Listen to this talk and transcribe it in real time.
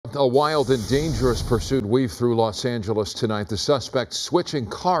A wild and dangerous pursuit weaved through Los Angeles tonight. The suspect switching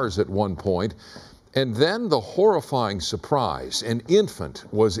cars at one point, and then the horrifying surprise. An infant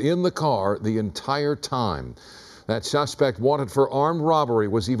was in the car the entire time. That suspect, wanted for armed robbery,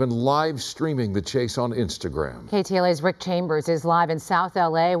 was even live streaming the chase on Instagram. KTLA's Rick Chambers is live in South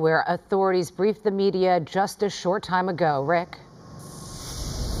LA, where authorities briefed the media just a short time ago. Rick?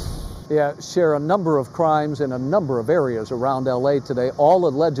 Yeah, share a number of crimes in a number of areas around LA today, all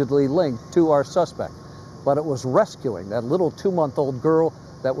allegedly linked to our suspect. But it was rescuing that little 2-month-old girl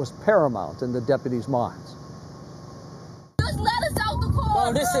that was paramount in the deputies' minds. Just let us out the car.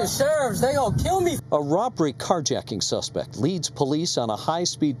 Oh, this is sheriffs. They gonna kill me. A robbery carjacking suspect leads police on a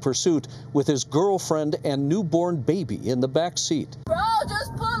high-speed pursuit with his girlfriend and newborn baby in the back seat. Bro,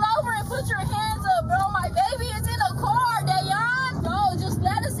 just pull over and put your hands up, bro. My baby is in the car, Dayon. Bro, just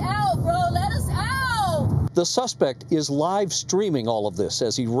let us out, bro. Let us out. The suspect is live streaming all of this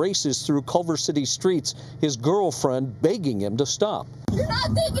as he races through Culver City streets, his girlfriend begging him to stop. You're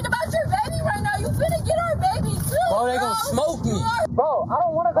not thinking about your baby right now. You finna get our baby too. Bro, they gonna smoke me. Bro, I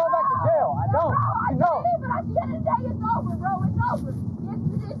don't want to go back to jail. I don't. I know. But at the end of the day, it's over, bro. It's over.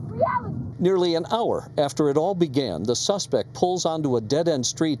 It's reality. Nearly an hour after it all began, the suspect pulls onto a dead-end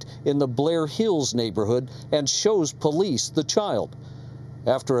street in the Blair Hills neighborhood and shows police the child.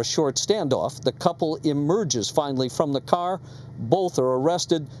 After a short standoff, the couple emerges finally from the car. Both are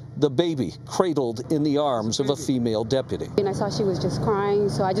arrested, the baby cradled in the arms of a female deputy. And I saw she was just crying,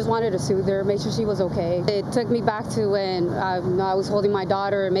 so I just wanted to soothe her, make sure she was okay. It took me back to when I was holding my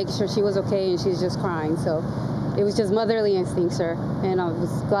daughter and making sure she was okay, and she's just crying. So it was just motherly instinct, sir. And I was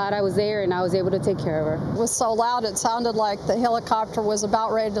glad I was there and I was able to take care of her. It was so loud it sounded like the helicopter was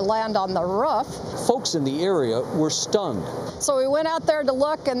about ready to land on the roof. Folks in the area were stunned. So we went out there to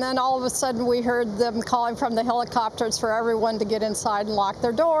look, and then all of a sudden we heard them calling from the helicopters for everyone to get inside and lock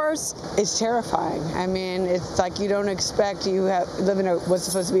their doors. It's terrifying. I mean, it's like you don't expect. You live in what's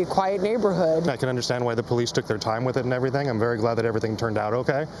supposed to be a quiet neighborhood. I can understand why the police took their time with it and everything. I'm very glad that everything turned out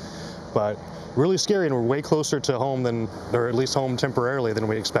okay. But really scary, and we're way closer to home than, or at least home temporarily, than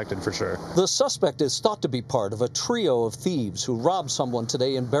we expected for sure. The suspect is thought to be part of a trio of thieves who robbed someone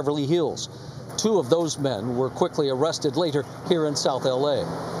today in Beverly Hills. 2 of those men were quickly arrested later here in South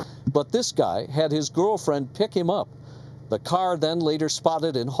LA. But this guy had his girlfriend pick him up. The car then later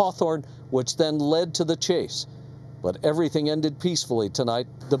spotted in Hawthorne, which then led to the chase. But everything ended peacefully tonight.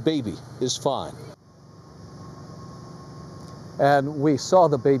 The baby is fine. And we saw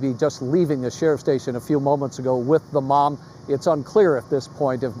the baby just leaving the sheriff's station a few moments ago with the mom. It's unclear at this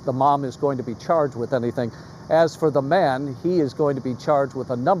point if the mom is going to be charged with anything. As for the man, he is going to be charged with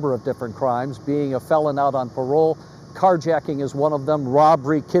a number of different crimes, being a felon out on parole. Carjacking is one of them,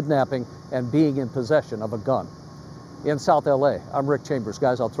 robbery, kidnapping, and being in possession of a gun. In South LA, I'm Rick Chambers.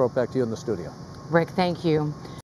 Guys, I'll throw it back to you in the studio. Rick, thank you.